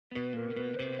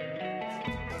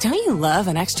Don't you love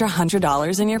an extra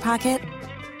 $100 in your pocket?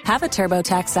 Have a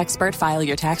TurboTax expert file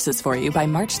your taxes for you by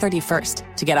March 31st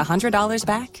to get $100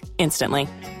 back instantly.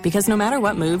 Because no matter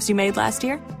what moves you made last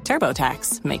year,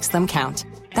 TurboTax makes them count.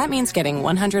 That means getting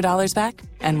 $100 back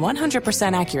and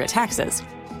 100% accurate taxes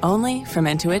only from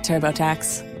Intuit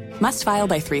TurboTax. Must file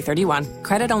by 3/31.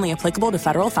 Credit only applicable to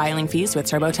federal filing fees with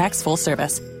TurboTax full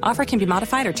service. Offer can be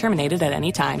modified or terminated at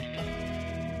any time.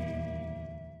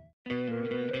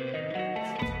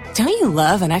 Don't you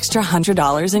love an extra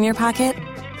 $100 in your pocket?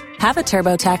 Have a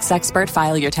TurboTax expert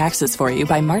file your taxes for you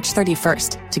by March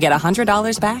 31st to get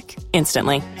 $100 back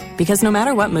instantly. Because no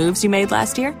matter what moves you made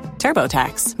last year,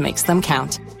 TurboTax makes them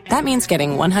count. That means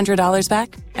getting $100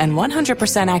 back and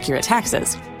 100% accurate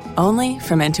taxes only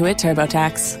from Intuit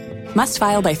TurboTax. Must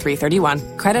file by 3/31.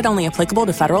 Credit only applicable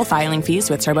to federal filing fees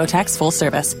with TurboTax full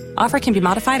service. Offer can be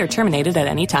modified or terminated at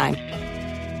any time.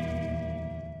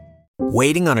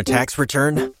 Waiting on a tax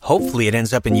return? Hopefully it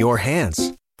ends up in your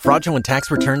hands. Fraudulent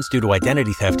tax returns due to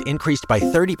identity theft increased by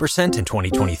 30% in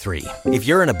 2023. If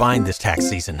you're in a bind this tax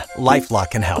season,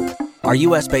 LifeLock can help. Our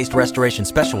U.S.-based restoration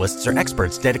specialists are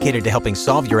experts dedicated to helping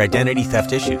solve your identity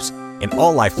theft issues. And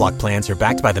all LifeLock plans are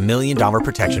backed by the $1 Million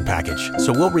Protection Package.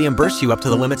 So we'll reimburse you up to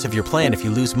the limits of your plan if you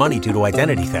lose money due to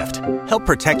identity theft. Help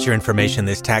protect your information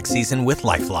this tax season with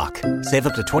LifeLock. Save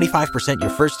up to 25% your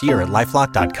first year at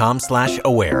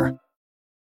LifeLock.com/aware.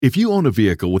 If you own a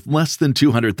vehicle with less than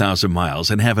 200,000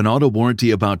 miles and have an auto warranty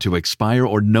about to expire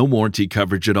or no warranty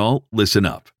coverage at all, listen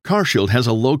up. CarShield has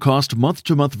a low-cost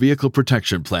month-to-month vehicle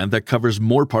protection plan that covers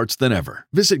more parts than ever.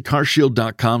 Visit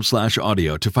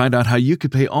carshield.com/audio to find out how you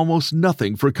could pay almost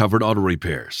nothing for covered auto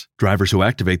repairs. Drivers who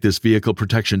activate this vehicle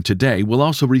protection today will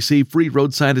also receive free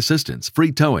roadside assistance,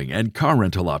 free towing, and car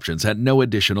rental options at no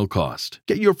additional cost.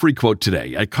 Get your free quote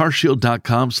today at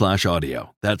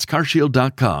carshield.com/audio. That's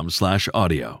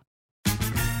carshield.com/audio.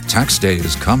 Tax day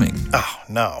is coming. Oh,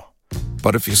 no.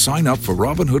 But if you sign up for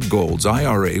Robinhood Gold's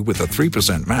IRA with a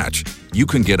 3% match, you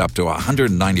can get up to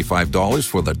 $195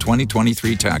 for the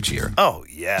 2023 tax year. Oh,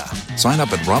 yeah. Sign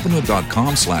up at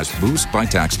Robinhood.com/boost by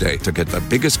tax day to get the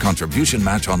biggest contribution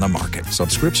match on the market.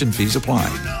 Subscription fees apply.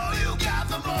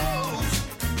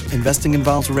 Investing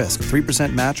involves risk.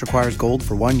 3% match requires gold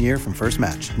for 1 year from first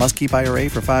match. Must keep IRA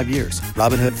for 5 years.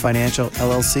 Robinhood Financial,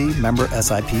 LLC, member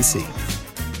SIPC.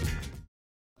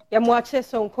 Yamwache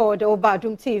sonko de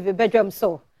Obadum TV bedwam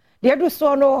so. De do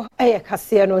so no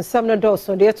kase no nsam no do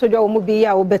so de to dwa mu bi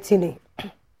ya obetini.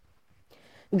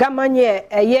 Gamanye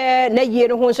na yie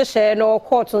no ho hyehye no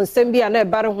court nsam bi na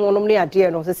bare ho nom ne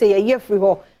ade no se ye free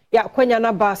ho ya kwanya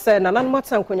na ba se na nan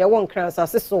matan kwanya won kransa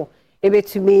se so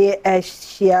ebetumi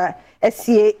hia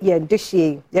esie ye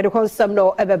ndehie ye de konsam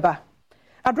no ebeba.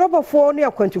 Adrobofo no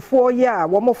akwantufo ye a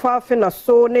wo mo fa afe na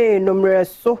so ne nomre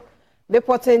so be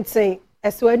potenten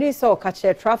eswani so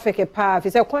kache traffic pa fi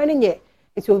se kwan nye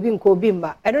iti obi nko obi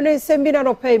mma eno ne nsem bi na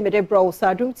no pay me de bro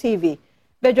Sadum TV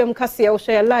bedwam kase wo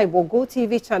share live wo Go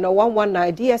TV channel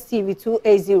 119 DSTV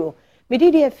 280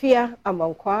 medidi afia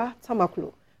amankwa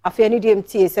tamaklo afia ni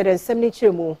DMT se de nsem ni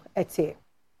chiremu ete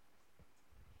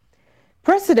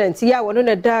President ya wono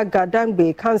na da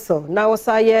Gadangbe Council na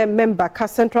wosaye member ka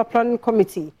Central Planning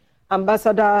Committee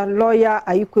Ambassador Lawyer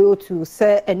Ayiko to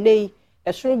say enei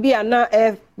esuru bi ana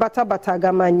bata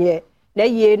gamanye na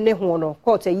ye ne ho no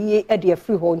court ye e de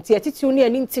free ho nti atitiw ne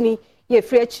ani ntini ye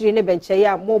free akiri ne benche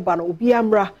ya moba no obi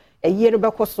amra ye no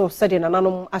bekoso sede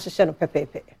nananom ahyehye no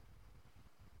pepepe.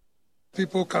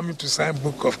 People coming to sign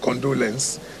book of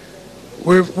condolence.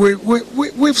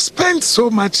 We've spent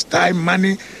so much time,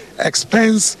 money,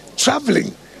 expense,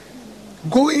 traveling,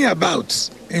 going about,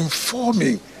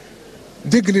 informing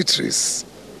dignitaries,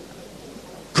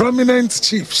 prominent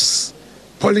chiefs,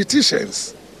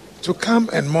 politicians to come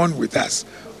and mourn with us.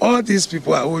 All these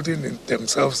people are holding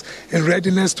themselves in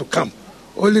readiness to come,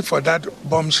 only for that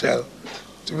bombshell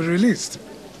to be released.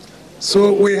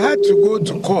 So we had to go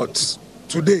to court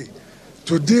today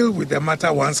to deal with the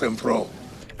matter once and for all.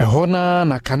 Ehona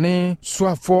nakane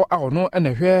suafo awono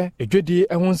enehwe edwedi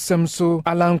ehonsem so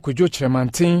alan kwadwo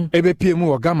chemantin ebepiem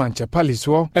wo gamanche palace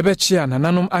wo ebechia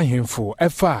nananom ahemfo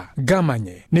efa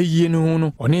gamanye ne yie no hu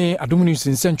no one adomni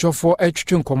sinsentwofo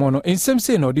etwetwe nkomo no ensem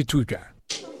sei na odi tudwa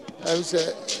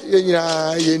amse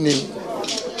yenyina yenim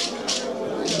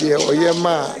de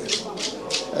oyema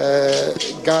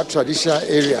ga traditional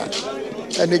area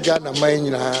ene ga na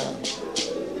manyina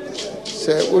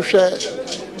se wohwe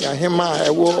ya hema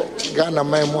ewo Ghana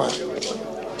maimwa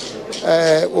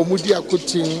omudi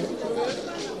akutin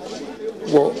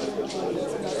wo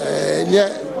nye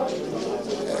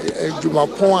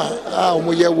jumapon a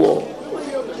omoye wo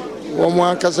mo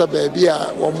akasa baabi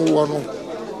a wo mo wo no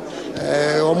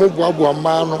Omo boaboa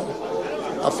mma no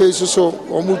afei so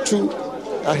omo tu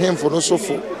ahemfo no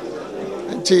sofo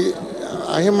nti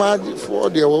ahema for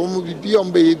de omo bibi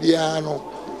ombe bia no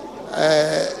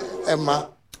ema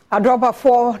adroba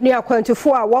for ne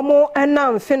akwantifo a womo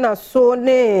enam fina so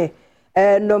ne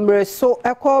nomre so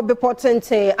ekọ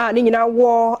bepotente a ne nyina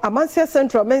wo amansia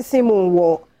central mensimu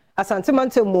wo asante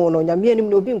mantemu no nyame anim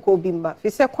no obi nko obi mma fi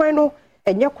se kwan no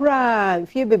enye kura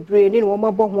mfie bebre ne wo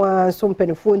mabọ ho so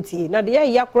mpanifo nti na de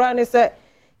ya kura ne se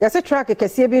yase track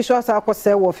kese bi so asa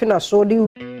akose wo fina so de.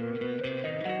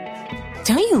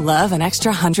 Don't you love an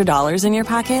extra $100 in your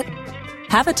pocket?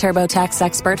 Have a TurboTax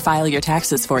expert file your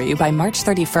taxes for you by March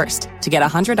 31st to get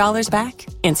 $100 back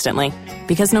instantly.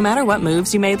 Because no matter what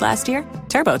moves you made last year,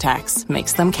 TurboTax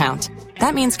makes them count.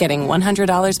 That means getting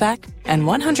 $100 back and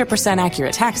 100%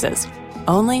 accurate taxes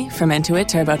only from Intuit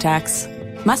TurboTax.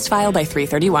 Must file by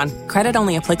 3/31. Credit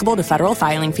only applicable to federal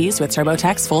filing fees with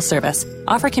TurboTax full service.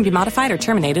 Offer can be modified or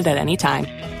terminated at any time.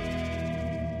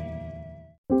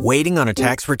 Waiting on a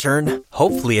tax return?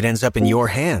 Hopefully it ends up in your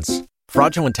hands.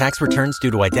 Fraudulent tax returns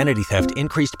due to identity theft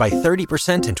increased by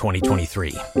 30% in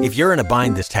 2023. If you're in a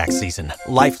bind this tax season,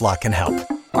 LifeLock can help.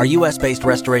 Our U.S.-based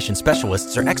restoration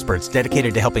specialists are experts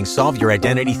dedicated to helping solve your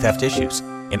identity theft issues.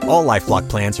 And all LifeLock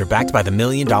plans are backed by the $1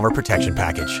 Million Protection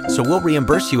Package. So we'll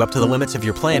reimburse you up to the limits of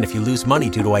your plan if you lose money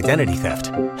due to identity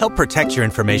theft. Help protect your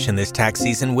information this tax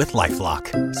season with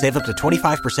LifeLock. Save up to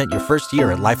 25% your first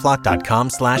year at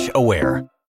LifeLock.com/aware.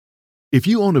 If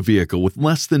you own a vehicle with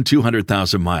less than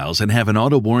 200,000 miles and have an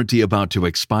auto warranty about to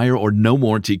expire or no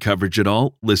warranty coverage at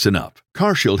all, listen up.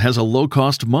 CarShield has a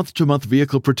low-cost month-to-month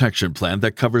vehicle protection plan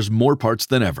that covers more parts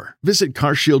than ever. Visit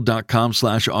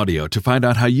carshield.com/audio to find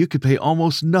out how you could pay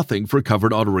almost nothing for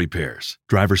covered auto repairs.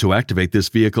 Drivers who activate this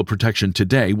vehicle protection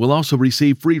today will also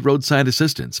receive free roadside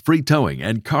assistance, free towing,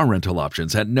 and car rental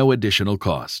options at no additional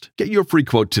cost. Get your free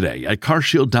quote today at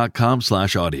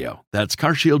carshield.com/audio. That's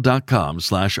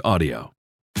carshield.com/audio.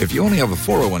 If you only have a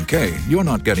 401k, you're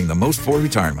not getting the most for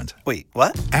retirement. Wait,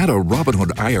 what? Add a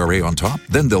Robinhood IRA on top,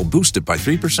 then they'll boost it by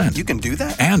 3%. You can do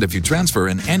that? And if you transfer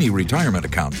in any retirement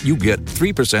account, you get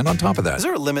 3% on top of that. Is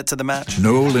there a limit to the match?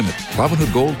 No limit.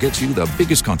 Robinhood Gold gets you the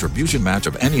biggest contribution match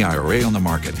of any IRA on the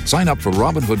market. Sign up for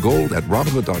Robinhood Gold at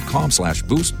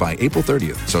Robinhood.com/boost by April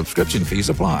 30th. Subscription fees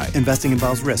apply. Investing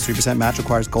involves risk. 3% match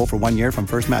requires gold for 1 year from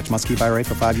first match. Must keep IRA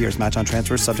for 5 years. Match on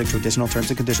transfers subject to additional terms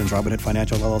and conditions. Robinhood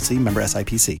Financial LLC, member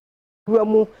SIPC.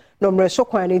 Ramu nomre so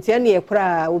kwan ntia ne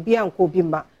ekura obi anko bi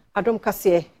ma adom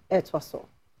kase etwaso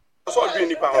so dwi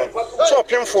nipa ho so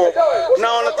pemfo na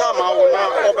on time awo na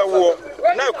obewo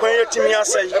na kwan yetimi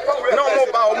asai na omo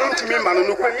ba omo ntimi ma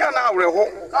no kwan ya na awreho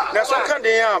na so ka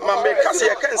den a ma me kase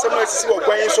ye kan sem asisi wo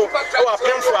kwan so wa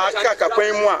pemfo aka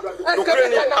kwan mu a dokure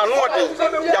ni anu ode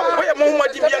ya boye mo ma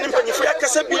di bia ni mpanyifo ya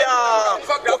kase bia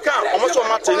oka omo so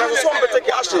mate na so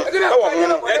mbeteke ahye e wo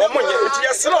mo omo nye nti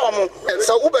yesere omo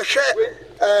so ubehwe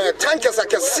tankers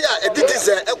akese a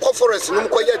edidize eco forest num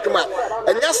koye adwuma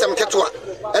enyasem keto a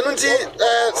enu nti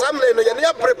samle no ye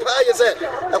ne prepare ye se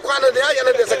ekwa no de aye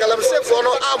no de se galamsefo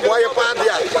no amoye pa de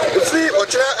a fi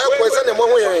okire ekwese ne mo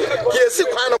ho ye esi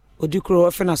kwa no Odikro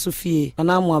ofena Sofie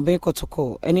anamu aben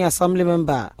kotoko any assembly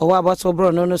member owa abato bro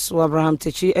no so Abraham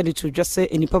Techi editor dwase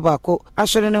enipa baako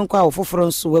ahwere ne nkwa ofoforo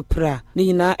nso wapra ne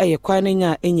nyina eye kwan ne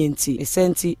nya enyenti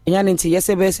esenti enya ne nti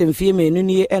yese be semfie menu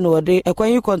nie ene ode ekwan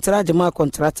yi contract ma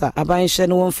contractor aban hye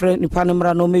ne won frɛ nipa ne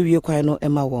mra no mewie kwan no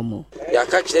ema wo mo ya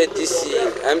ka kire DC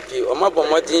MP o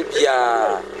mabomodin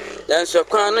bia dan so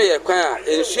kwan no ye kwan a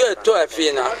ensu eto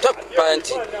afie na top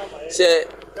party se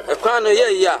kwan no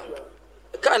ye ya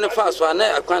kind of fast one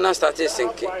akwana started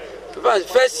sinking.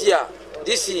 First year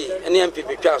DC and MP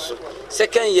Picasso.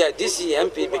 Second year DC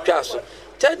MP Picasso.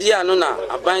 Third year no na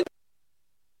abind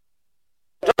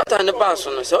and the bus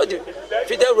on so the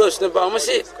Fidel Rose no ba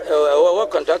say work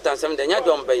contract and some denya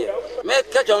don baye.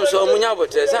 Make catch on so munya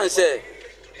botre and say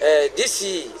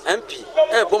DC MP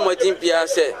bomodin bia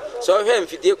say so hwe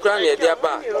mfidie kra na dia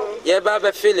ba ye ba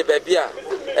be feel baby a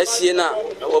asie na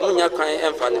wo munya kwan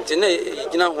emfa nti na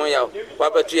yigina ho ya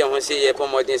wabatu ye ho se ye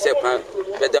pomodin se kwan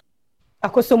beda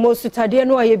Akosombo sutade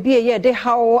no aye bie ye de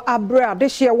hawo abra de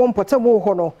hye wo mpotamo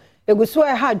ho no eguso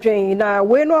e ha dwen na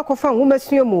we no akofa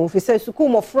nwomasuo mu fi se suku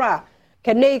mofra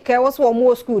kenei ke wo so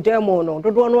mo school dem no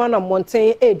dodo no na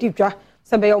monten e didwa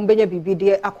se be yo mbenya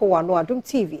bibide akowa no Adom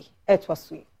TV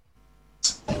etwasui.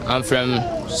 I'm from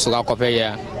Sogakope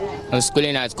here. I'm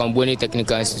schooling at Komboni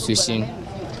Technical Institution.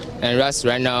 And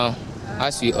right now,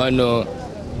 as we all know,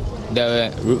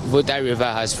 the Volta River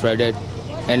has flooded.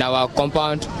 And our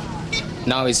compound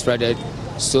now is flooded.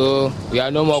 So we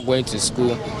are no more going to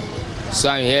school. So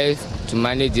I'm here to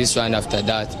manage this one after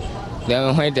that.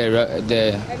 Then when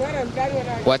the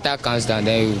water comes down,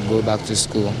 then we go back to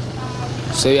school.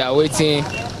 So we are waiting,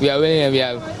 and we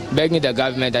are begging the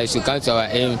government that it should come to our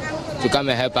aim to come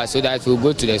and help us so that we'll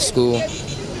go to the school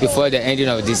before the ending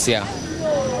of this year.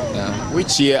 Yeah.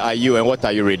 Which year are you and what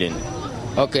are you reading?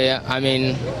 Okay, I'm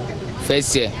in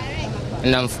first year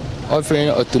and I'm offering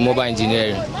automobile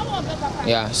engineering.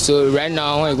 Yeah, so right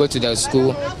now when we go to the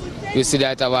school, you see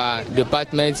that our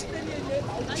department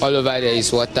all over there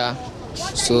is water.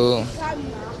 So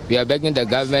we are begging the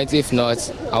government, if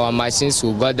not, our machines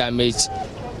will get damaged.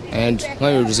 And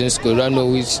when we resume school, we don't know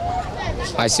which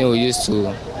machine we use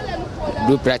to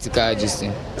do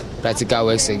practical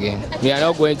works again. We are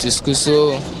not going to school,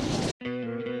 so.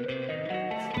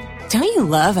 Don't you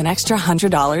love an extra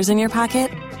 $100 in your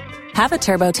pocket? Have a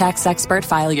TurboTax expert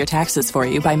file your taxes for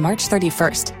you by March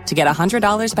 31st to get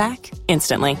 $100 back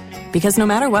instantly. Because no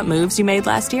matter what moves you made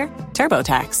last year,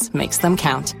 TurboTax makes them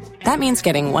count. That means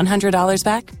getting $100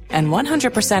 back and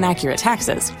 100% accurate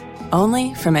taxes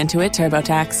only from Intuit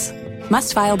TurboTax.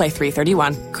 Must file by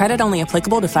 3/31. Credit only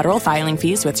applicable to federal filing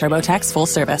fees with TurboTax full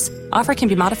service. Offer can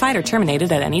be modified or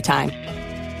terminated at any time.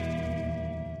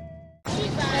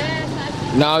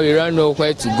 Now we don't know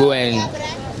where to go and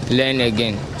learn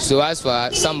again. So as for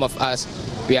some of us,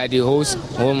 we are the host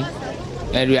home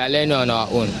and we are learning on our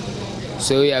own.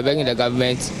 So we are begging the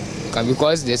government,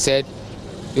 because they said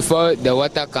before the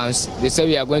water comes, they said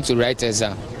we are going to write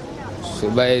exam. So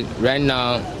but right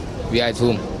now we are at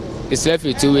home. It's left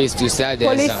with 2 weeks to start the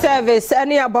police exam. Service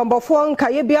any abambofo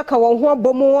nkaye bia ka won ho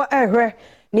bomo ehwe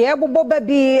ne ebobo ba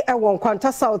bi ewon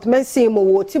kwanta South Mensim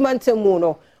wo Timantemu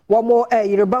no womo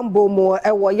Yirebambo mo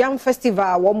ewo Yam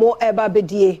Festival womo eba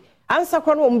bedie ansa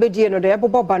kro no mbedie no de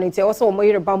ebobo banite wo so womo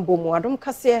Yirebambo mo adom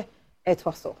kase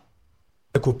etwaso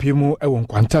Ekopiemu ewon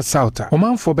kwanta South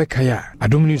omanfo bekaya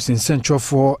adom news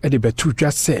nsentwofo de betu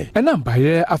dwa se ena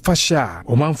mbaye afahya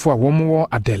omanfo a womo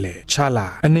adele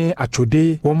chala ene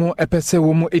atwode womo epese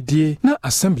womo edie na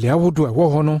assembly awodo ewo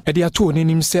ho no de ato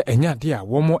onenim se enya de a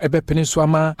womo ebepene so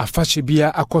ama afahye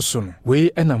bia akoso no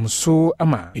we enam so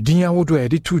ama edin awodo e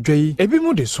de tu dwa yi ebi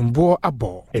mu de sombo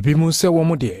abo ebi mu se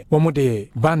womo de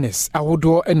banners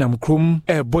awodo enam krom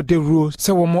bodewuro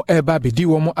se womo eba bedi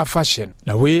womo afahye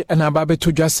na we ena ba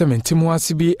to dwa sementimu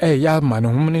asibi ya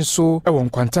manhomne so ewon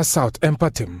kwanta South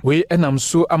empatem we enam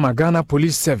so amagana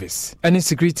police service any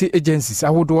security agencies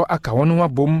awodo aka wono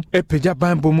abom epeja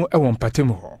banbom ewon patem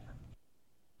ho.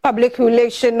 Public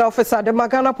Relation Officer the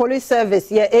Magana Police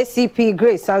Service ye ACP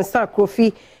Grace and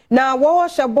Kofi na wo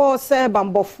shabo se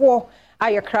bambofo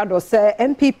ayekrado se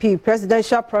MPP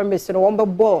presidential promise no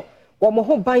wombo wo mo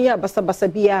ho ban ya basabasa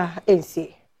bia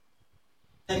ensi.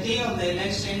 The day of the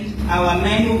election, our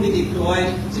men will be deployed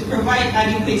to provide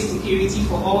adequate security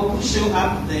for all who show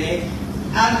up there.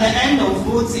 At the end of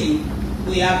voting,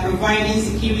 we are providing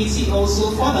security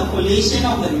also for the collation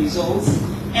of the results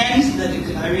and the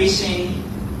declaration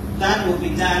that will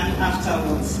be done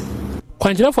afterwards.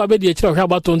 Kwanjira for abedi ekira hwa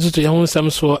bato ntutu ye ho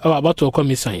nsem so e wa bato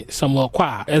commission samuel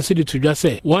kwa enso di tudwa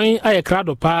se wan aye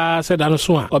krado pa se da no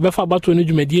so a obefa bato no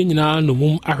dwumadie nyina no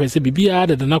mum ahwese bibia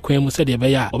de na kwan mu se de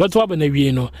be ya obeto aba na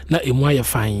wie no na emu aye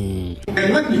fine.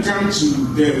 And when we come to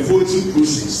the voting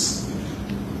process,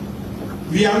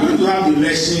 we are going to have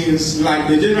elections like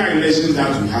the general elections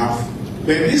that we have, but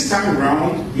this time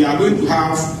around we are going to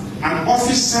have an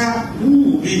officer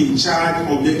who will be in charge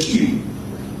of the queue.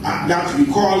 That we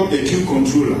call the queue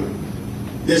controller.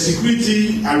 The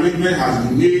security arrangement has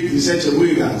been made in such a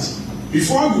way that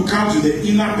before you come to the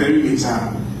inner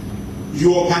perimeter,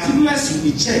 your particulars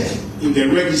will be checked in the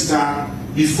register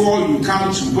before you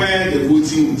come to where the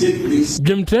voting will take place.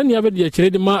 Jemtreni abedi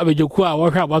akire de ma abejoku a wo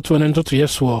hwa abato ne ntoto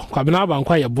yeso kwabena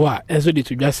abankwa yebo a enso de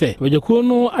tudwa se abejoku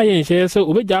no ayenhye se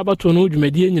obeja abato no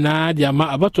dwumadie nyina de ama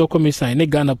abato commission ne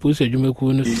Ghana Police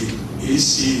adwumaku no.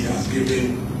 EC has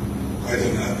given quite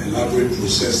an elaborate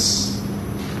process,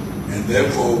 and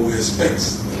therefore we expect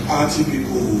the party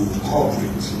people who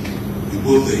cooperate with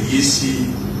both the EC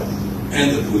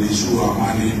and the police who are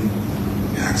manning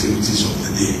the activities of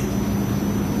the day.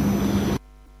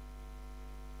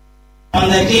 On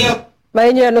the day of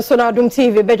Mayenye no so na Adum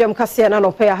TV bedwam kase na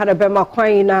no pe ya hada bema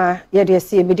kwan na ye de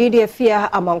sie medidi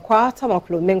afia amankwa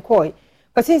tamaklo menkoi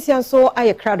kasinsia so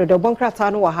aye krado de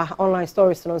bonkrata no wa ha online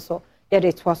stories no so ye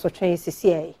de to so twen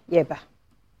sisi ye ba.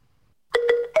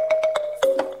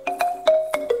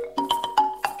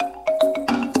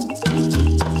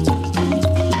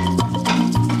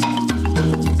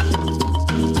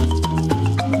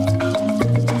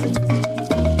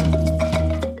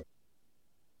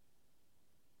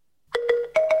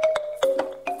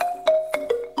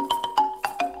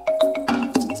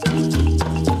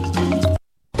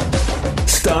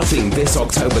 starting this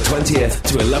October 20th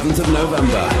to 11th of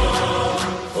November.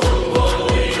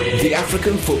 The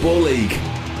African Football League.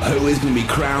 Who is going to be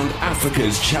crowned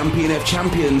Africa's Champion of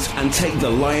Champions and take the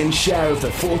lion's share of the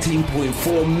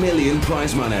 14.4 million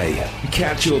prize money?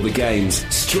 Catch all the games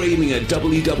streaming at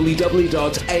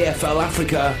www.AFL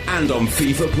Africa and on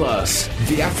FIFA Plus.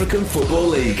 The African Football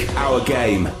League, our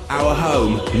game, our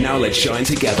home. Now let's shine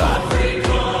together.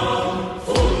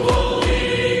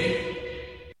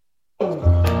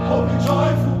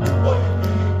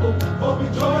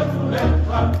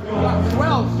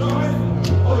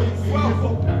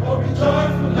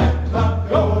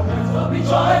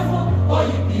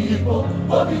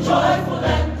 Be joyful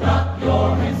and clap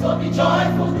your hands, so be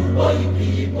joyful, oh you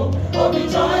people. Oh be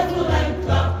joyful and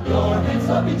clap your hands,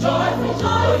 so be joyful,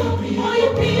 oh you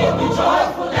people. Be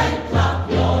joyful